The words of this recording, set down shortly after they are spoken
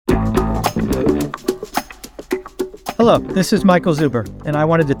Hello, this is Michael Zuber, and I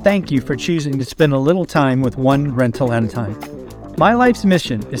wanted to thank you for choosing to spend a little time with one rental at a time. My life's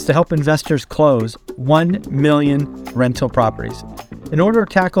mission is to help investors close 1 million rental properties. In order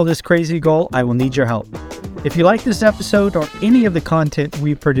to tackle this crazy goal, I will need your help. If you like this episode or any of the content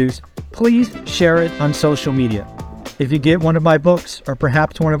we produce, please share it on social media. If you get one of my books or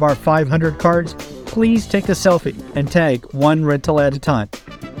perhaps one of our 500 cards, please take a selfie and tag one rental at a time.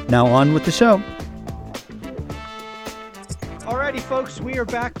 Now on with the show. Alrighty, folks, we are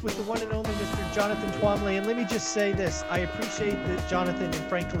back with the one and only Mr. Jonathan Twombly. And let me just say this. I appreciate that Jonathan and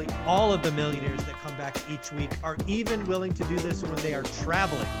frankly, all of the millionaires that come back each week are even willing to do this when they are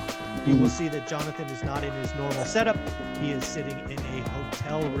traveling. You will see that Jonathan is not in his normal setup. He is sitting in a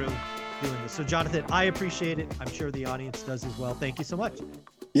hotel room doing this. So Jonathan, I appreciate it. I'm sure the audience does as well. Thank you so much.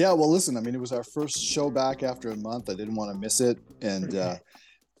 Yeah, well, listen, I mean, it was our first show back after a month. I didn't want to miss it. And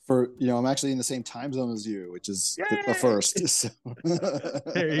I'm actually in the same time zone as you, which is a first. So.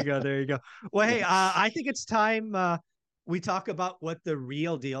 There you go. Well, hey, I think it's time we talk about what The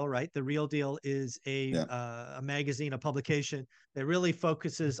Real Deal, right? The Real Deal is a magazine, a publication that really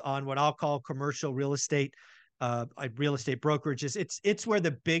focuses on what I'll call commercial real estate brokerages. It's where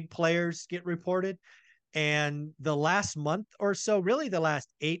the big players get reported. And the last month or so, really the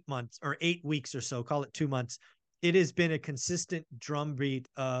last 8 months or 8 weeks or so, call it 2 months, it has been a consistent drumbeat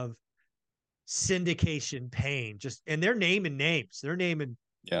of syndication pain. And they're naming names, they're naming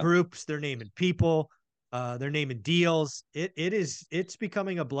groups, they're naming people, they're naming deals. It's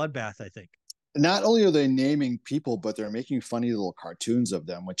becoming a bloodbath, I think. Not only are they naming people, but they're making funny little cartoons of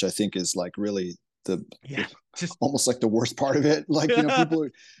them, which I think is like really almost like the worst part of it. Like,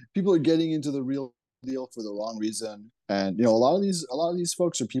 people are getting into the real deal for the wrong reason. And, a lot of these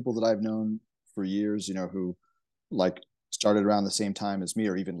folks are people that I've known for years, who like started around the same time as me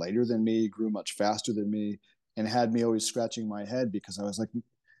or even later than me, grew much faster than me, and had me always scratching my head because I was like,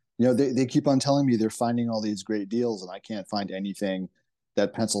 they keep on telling me they're finding all these great deals and I can't find anything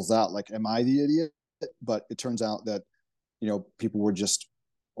that pencils out. Like, am I the idiot? But it turns out that, people were just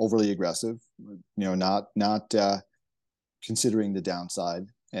overly aggressive, not considering the downside.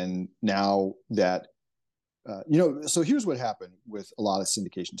 And now that, so here's what happened with a lot of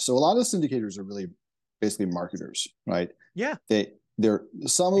syndication. So a lot of syndicators are really basically marketers, right? Yeah.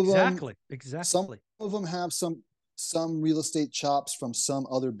 Some of them have some real estate chops from some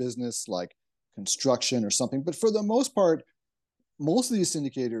other business like construction or something. But for the most part, most of these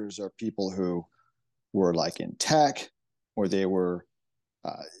syndicators are people who were like in tech, or they were,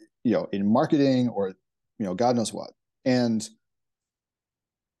 in marketing, or, God knows what. And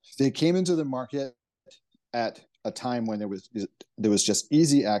they came into the market at a time when there was just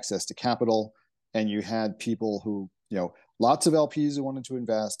easy access to capital, and you had people who, lots of LPs who wanted to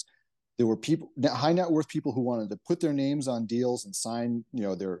invest. There were high net worth people who wanted to put their names on deals and sign,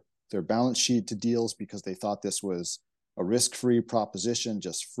 their balance sheet to deals because they thought this was a risk-free proposition,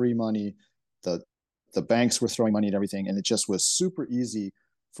 just free money. The banks were throwing money at everything, and it just was super easy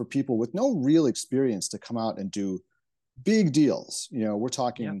for people with no real experience to come out and do big deals. We're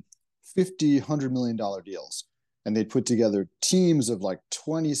talking $50-100 million deals, and they'd put together teams of like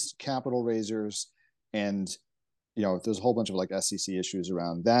 20 capital raisers, and there's a whole bunch of like SEC issues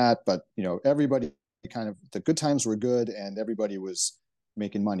around that, but everybody kind of, the good times were good and everybody was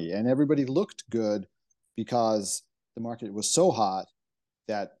making money and everybody looked good because the market was so hot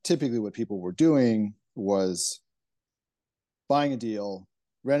that typically what people were doing was buying a deal,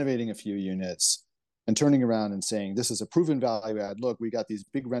 renovating a few units, and turning around and saying, this is a proven value add. Look, we got these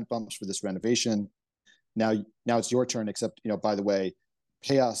big rent bumps for this renovation. Now it's your turn, except, by the way,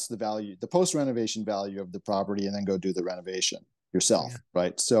 pay us the post-renovation value of the property and then go do the renovation yourself,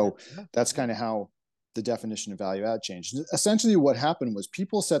 right? So that's kind of how the definition of value add changed. Essentially what happened was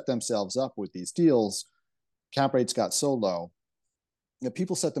people set themselves up with these deals. Cap rates got so low that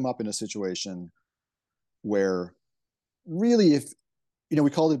people set them up in a situation where really, if, we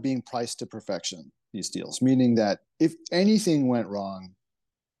called it being priced to perfection, these deals, meaning that if anything went wrong,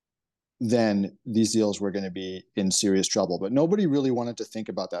 then these deals were going to be in serious trouble. But nobody really wanted to think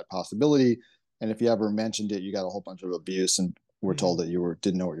about that possibility. And if you ever mentioned it, you got a whole bunch of abuse and were told that you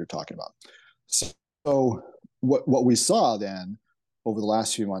didn't know what you're talking about. So what we saw then over the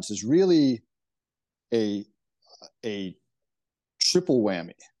last few months is really a triple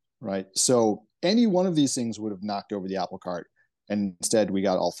whammy, right? So any one of these things would have knocked over the apple cart, and instead we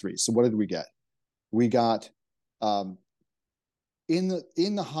got all three. So what did we get? We got in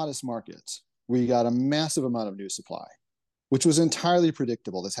the hottest markets, we got a massive amount of new supply, which was entirely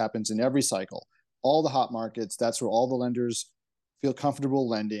predictable. This happens in every cycle. All the hot markets, that's where all the lenders feel comfortable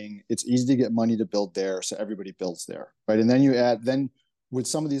lending. It's easy to get money to build there, so everybody builds there, right? And then you add, then with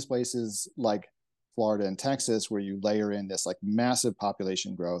some of these places like Florida and Texas, where you layer in this like massive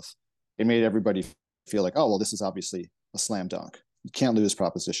population growth, it made everybody feel like, oh, well, this is obviously a slam dunk. You can't lose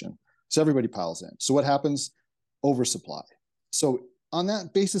proposition. So everybody piles in. So what happens? Oversupply. So on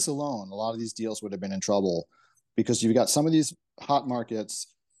that basis alone, a lot of these deals would have been in trouble because you've got some of these hot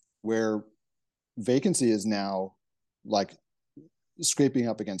markets where vacancy is now like scraping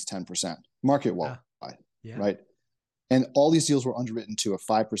up against 10% market wide, right? And all these deals were underwritten to a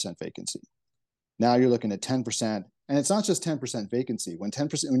 5% vacancy. Now you're looking at 10%, and it's not just 10% vacancy.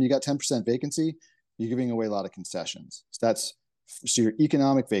 When you got 10% vacancy, you're giving away a lot of concessions. So your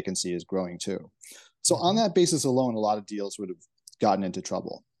economic vacancy is growing too. So on that basis alone, a lot of deals would have gotten into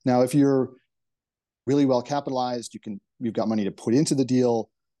trouble. Now, if you're really well capitalized, you've got money to put into the deal,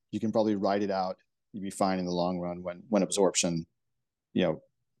 you can probably ride it out. You'd be fine in the long run when absorption,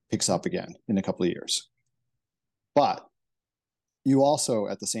 picks up again in a couple of years. But you also,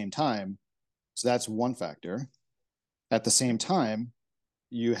 at the same time, so that's one factor. At the same time,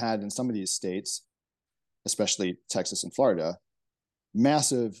 you had in some of these states, especially Texas and Florida,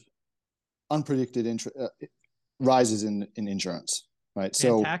 massive unpredicted rises in insurance, right?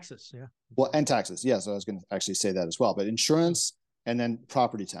 And taxes, yeah. Well, and taxes, yeah. So I was going to actually say that as well. But insurance and then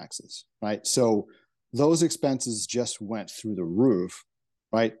property taxes, right? So those expenses just went through the roof,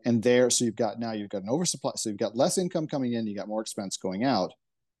 right? And so you've got an oversupply. So you've got less income coming in, you got more expense going out.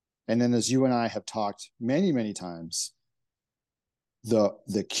 And then, as you and I have talked many, many times,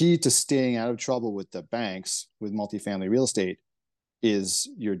 the key to staying out of trouble with the banks with multifamily real estate is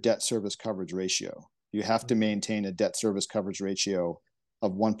your debt service coverage ratio. You have to maintain a debt service coverage ratio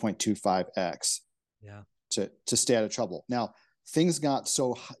of 1.25x to stay out of trouble. Now, things got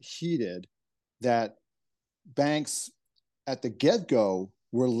so heated that banks at the get-go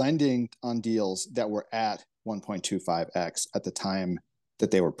were lending on deals that were at 1.25x at the time that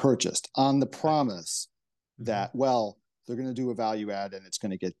they were purchased, on the promise that, well, they're going to do a value add and it's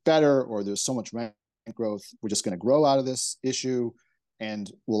going to get better, or there's so much rent growth, we're just going to grow out of this issue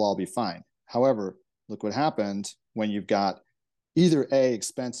and we'll all be fine. However, look what happened when you've got either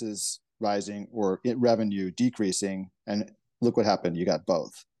expenses rising or revenue decreasing, and look what happened. You got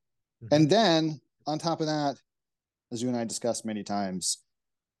both. And then on top of that, as you and I discussed many times,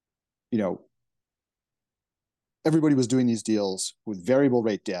 everybody was doing these deals with variable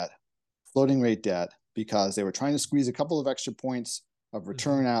rate debt, floating rate debt, because they were trying to squeeze a couple of extra points of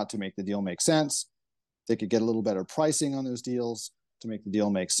return out to make the deal make sense. They could get a little better pricing on those deals to make the deal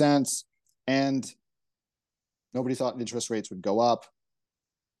make sense. And nobody thought interest rates would go up.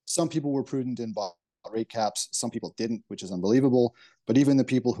 Some people were prudent and bought rate caps. Some people didn't, which is unbelievable. But even the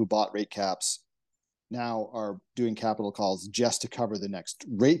people who bought rate caps now are doing capital calls just to cover the next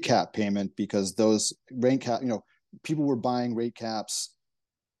rate cap payment, because those rate cap, people were buying rate caps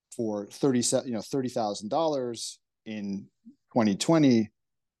for $30,000 in 2020.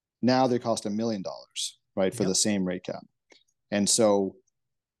 Now they cost $1 million, right, for the same rate cap. And so,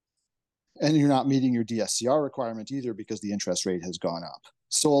 and you're not meeting your DSCR requirement either because the interest rate has gone up.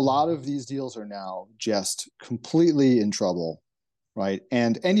 So a lot of these deals are now just completely in trouble, right?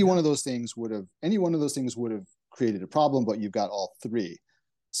 And any one of those things would have created a problem, but you've got all three.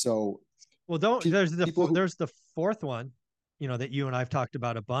 So, well, there's the fourth one, that you and I've talked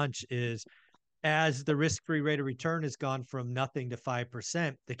about a bunch, is as the risk-free rate of return has gone from nothing to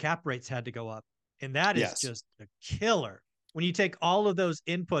 5%, the cap rates had to go up, and that is just a killer. When you take all of those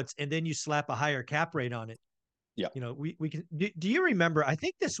inputs and then you slap a higher cap rate on it. Yeah. We can. Do you remember? I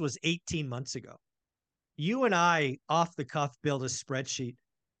think this was 18 months ago. You and I, off the cuff, built a spreadsheet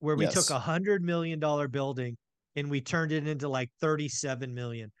where we took $100 million building and we turned it into like 37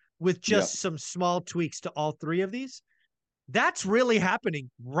 million with just some small tweaks to all three of these. That's really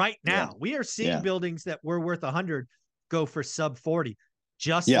happening right now. We are seeing buildings that were worth 100 go for sub 40,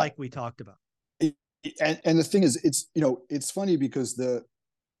 just like we talked about. And the thing is, it's funny because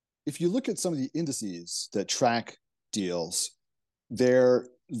if you look at some of the indices that track deals, they're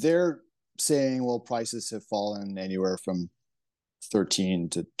saying, well, prices have fallen anywhere from 13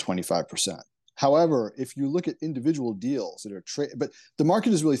 to 25%. However, if you look at individual deals that are but the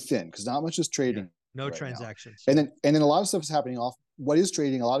market is really thin because not much is trading. No transactions. Now. And then a lot of stuff is happening off. What is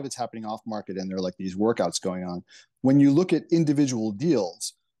trading? A lot of it's happening off market, and there are like these workouts going on. When you look at individual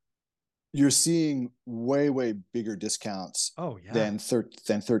deals, you're seeing way bigger discounts than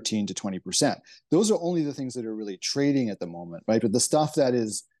 13 to 20%. Those are only the things that are really trading at the moment, right? But the stuff that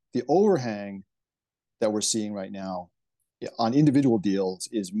is the overhang that we're seeing right now on individual deals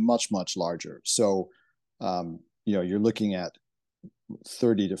is much larger. So, you're looking at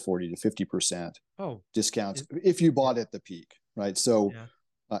 30 to 40 to 50% discounts it, if you bought at the peak, right? So,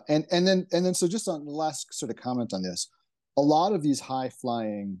 and then so just on the last sort of comment on this, a lot of these high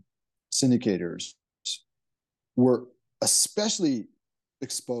flying syndicators were especially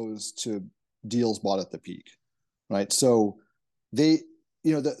exposed to deals bought at the peak, right? So they,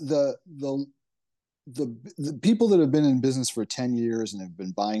 you know, the people that have been in business for 10 years and have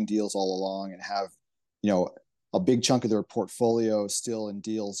been buying deals all along and have, you know, a big chunk of their portfolio still in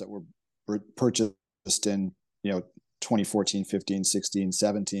deals that were purchased in, you know, 2014, 15, 16,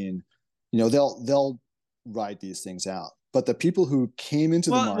 17, you know, they'll ride these things out. But the people who came into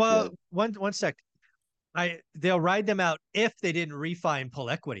the market. One sec. They'll ride them out if they didn't refi and pull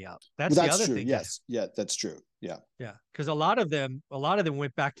equity out. That's the other true. thing. Yes. Yeah, that's true. Yeah. Yeah. Because a lot of them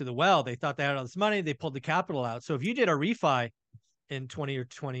went back to the well. They thought they had all this money. They pulled the capital out. So if you did a refi in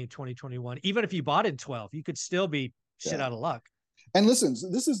 2021, even if you bought in 12, you could still be shit out of luck. And listen,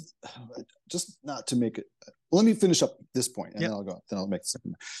 this is just not to make it. Let me finish up this point, and then I'll go. Then I'll make the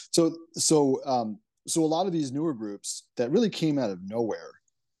second. So a lot of these newer groups that really came out of nowhere,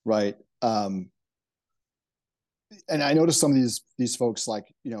 right? And I noticed some of these folks,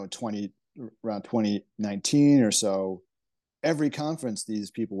 like, you know, around 2019 or so, every conference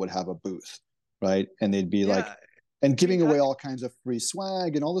these people would have a booth, right? And they'd be like, and giving away all kinds of free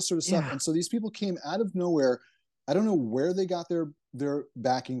swag and all this sort of stuff. And so these people came out of nowhere. I don't know where they got their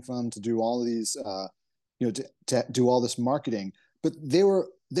backing from to do all of these, you know, to do all this marketing. But their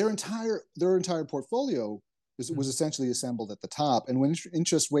entire portfolio was essentially assembled at the top. And when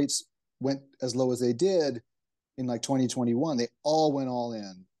interest rates went as low as they did in like 2021, they all went all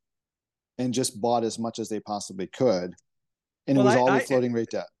in and just bought as much as they possibly could. And it was all with floating rate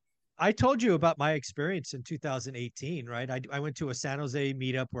debt. I told you about my experience in 2018, right? I went to a San Jose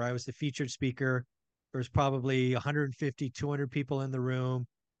meetup where I was the featured speaker. There's probably 150, 200 people in the room.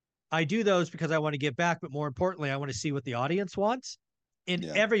 I do those because I want to give back, but more importantly, I want to see what the audience wants. And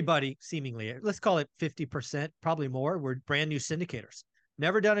everybody, seemingly, let's call it 50%, probably more, were brand new syndicators.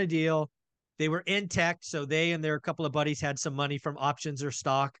 Never done a deal. They were in tech, so they and their couple of buddies had some money from options or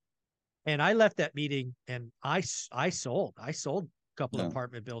stock. And I left that meeting and I sold a couple of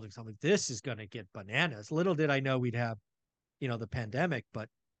apartment buildings. I'm like, this is going to get bananas. Little did I know we'd have, you know, the pandemic, but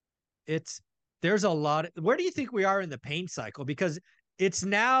there's a lot. Where do you think we are in the pain cycle? Because it's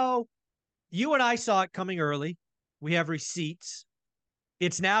now, you and I saw it coming early. We have receipts.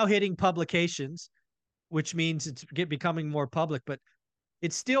 It's now hitting publications, which means it's becoming more public, but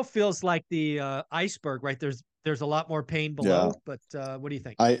it still feels like the iceberg, right? There's a lot more pain below, but what do you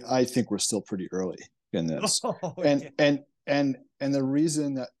think? I think we're still pretty early in this. And the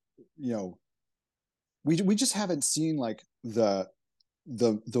reason that, you know, we just haven't seen like the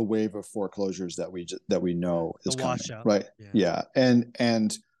wave of foreclosures that we know is coming, right? Yeah.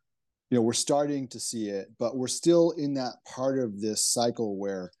 And you know, we're starting to see it, but we're still in that part of this cycle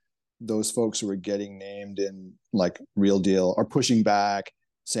where those folks who are getting named in like Real Deal are pushing back,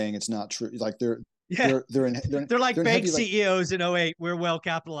 saying it's not true. Like they're like bank CEOs in 08. We're well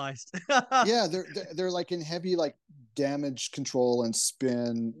capitalized. Yeah, they're like in heavy like damage control and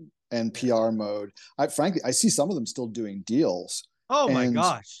spin and PR mode. Frankly, I see some of them still doing deals. Oh my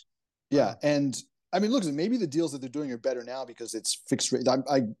gosh. Yeah, and I mean, look, maybe the deals that they're doing are better now because it's fixed rate.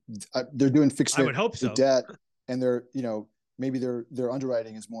 They're doing fixed rate. I would hope so. Debt, and they're, you know, maybe their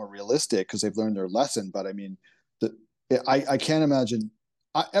underwriting is more realistic because they've learned their lesson. But I mean, I can't imagine.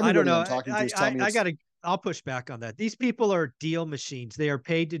 I don't know. I'm talking to is telling me I'll push back on that. These people are deal machines. They are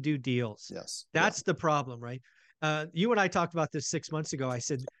paid to do deals. Yes. That's the problem, right? You and I talked about this 6 months ago. I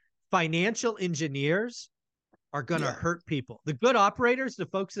said, financial engineers are going to hurt people. The good operators, the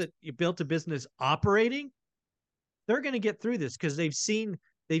folks that you built a business operating, they're going to get through this because they've seen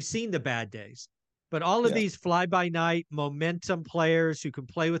the bad days. But all of these fly-by-night momentum players who can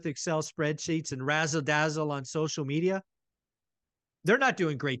play with Excel spreadsheets and razzle-dazzle on social media, they're not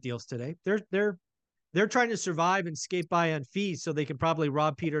doing great deals today. They're trying to survive and skate by on fees so they can probably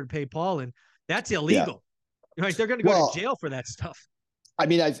rob Peter to pay Paul, and that's illegal. Right? They're going to go to jail for that stuff. I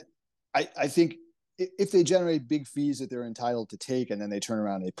mean, I think if they generate big fees that they're entitled to take, and then they turn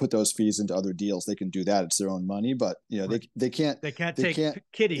around and they put those fees into other deals, they can do that. It's their own money, but you know, they can't take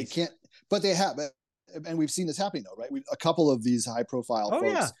kitties. They can't, but they have, and we've seen this happening though, right? A couple of these high profile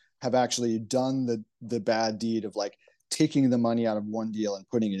folks have actually done the bad deed of like taking the money out of one deal and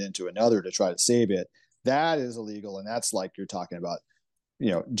putting it into another to try to save it. That is illegal. And that's like, you're talking about,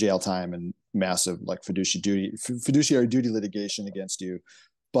 you know, jail time and massive like fiduciary duty litigation against you.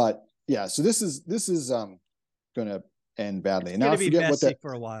 But yeah, so this is going to end badly. It's going to be messy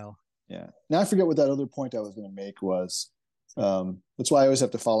for a while. Yeah. Now I forget what that other point I was going to make was. That's why I always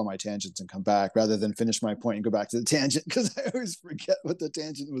have to follow my tangents and come back rather than finish my point and go back to the tangent, because I always forget what the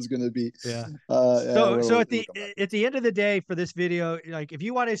tangent was going to be. Yeah. So at the end of the day for this video, like if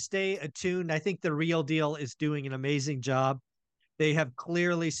you want to stay attuned, I think The Real Deal is doing an amazing job. They have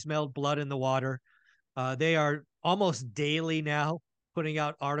clearly smelled blood in the water. They are almost daily now putting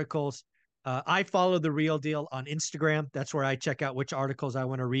out articles. I follow The Real Deal on Instagram. That's where I check out which articles I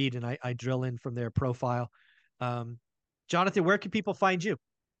want to read, and I drill in from their profile. Jonathan, where can people find you?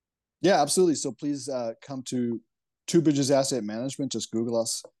 Yeah, absolutely. So please come to Two Bridges Asset Management. Just Google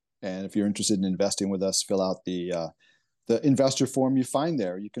us. And if you're interested in investing with us, fill out the investor form you find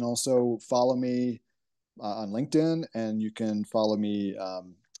there. You can also follow me on LinkedIn, and you can follow me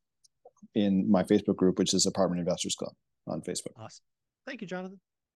in my Facebook group, which is Apartment Investors Club on Facebook. Awesome. Thank you, Jonathan.